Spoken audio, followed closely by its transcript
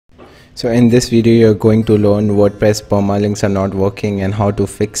So in this video you're going to learn WordPress permalinks are not working and how to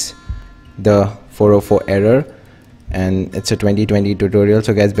fix the 404 error, and it's a 2020 tutorial.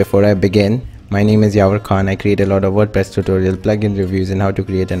 So guys, before I begin, my name is Yavar Khan. I create a lot of WordPress tutorial, plugin reviews and how to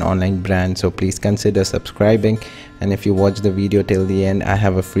create an online brand. So please consider subscribing, and if you watch the video till the end, I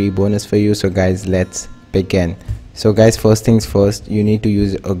have a free bonus for you. So guys, let's begin. So guys, first things first, you need to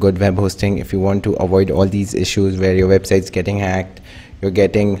use a good web hosting if you want to avoid all these issues where your website's getting hacked, you're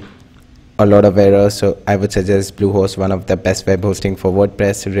getting a lot of errors. So I would suggest Bluehost, one of the best web hosting for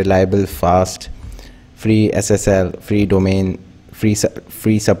WordPress. Reliable, fast, free SSL, free domain, free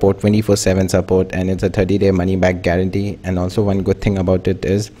support, 24/7 support, and it's a 30-day money back guarantee. And also one good thing about it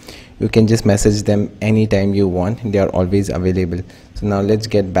is you can just message them anytime you want. They are always available. So now let's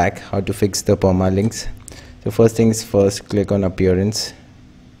get back how to fix the permalinks. So first things first, click on appearance,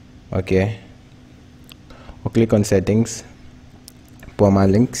 okay, or click on settings,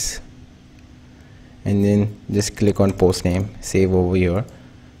 permalinks, and then just click on post name, save over here.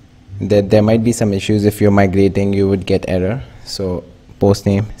 There might be some issues if you're migrating, you would get error. So post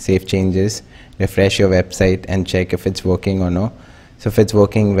name, save changes, refresh your website and check if it's working or no. So if it's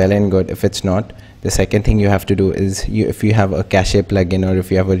working, well and good. If it's not, the second thing you have to do is if you have a cache plugin or if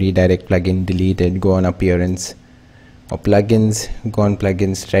you have a redirect plugin, delete it. Go on appearance or plugins, go on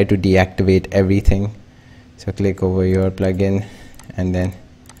plugins, try to deactivate everything. So click over your plugin and then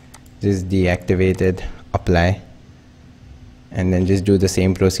just deactivate it, apply, and then just do the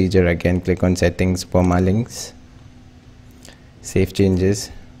same procedure again. Click on settings, permalinks, save changes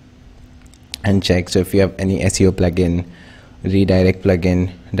and check. So if you have any SEO plugin, redirect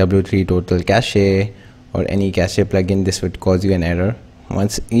plugin, W3 total cache, or any cache plugin, this would cause you an error.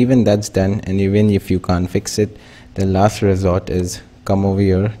 Once even that's done, and even if you can't fix it, the last resort is come over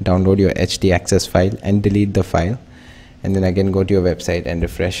here, download your htaccess file and delete the file, and then again go to your website and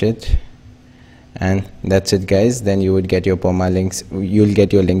refresh it, and that's it guys. Then you would get your permalinks, you'll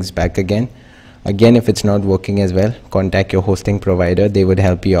get your links back again. If it's not working as well, contact your hosting provider, they would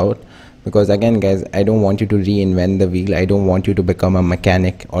help you out. Because again guys, I don't want you to reinvent the wheel. I don't want you to become a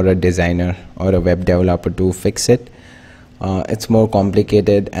mechanic or a designer or a web developer to fix it. It's more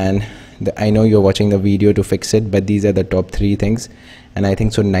complicated, and I know you're watching the video to fix it, but these are the top 3 things, and I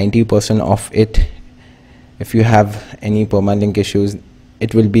think so 90% of it, if you have any permalink issues,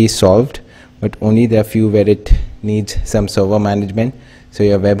 it will be solved. But only there are few where it needs some server management, so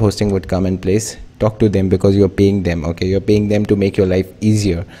your web hosting would come in place. Talk to them because you're paying them, okay? You're paying them to make your life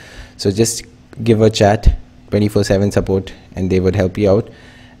easier. So just give a chat, 24/7 support, and they would help you out.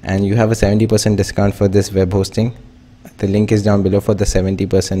 And you have a 70% discount for this web hosting. The link is down below for the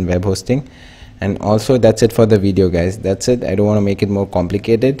 70% web hosting. And also that's it for the video guys. That's it. I don't want to make it more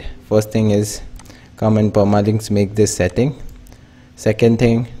complicated. First thing is come in permalinks, make this setting. Second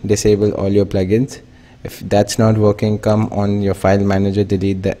thing, disable all your plugins. If that's not working, come on your file manager,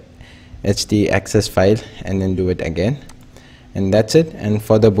 delete the htaccess file and then do it again. And that's it. And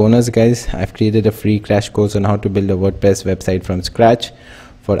for the bonus guys, I've created a free crash course on how to build a WordPress website from scratch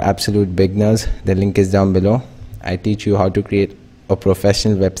for absolute beginners. The link is down below. I teach you how to create a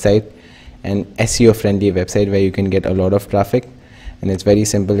professional website and SEO friendly website where you can get a lot of traffic, and it's very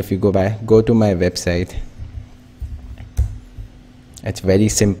simple. If you go to my website, it's very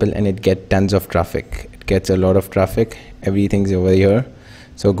simple and it gets tons of traffic. It gets a lot of traffic. Everything's over here,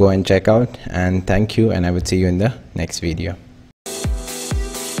 so go and check out. And thank you, and I would see you in the next video.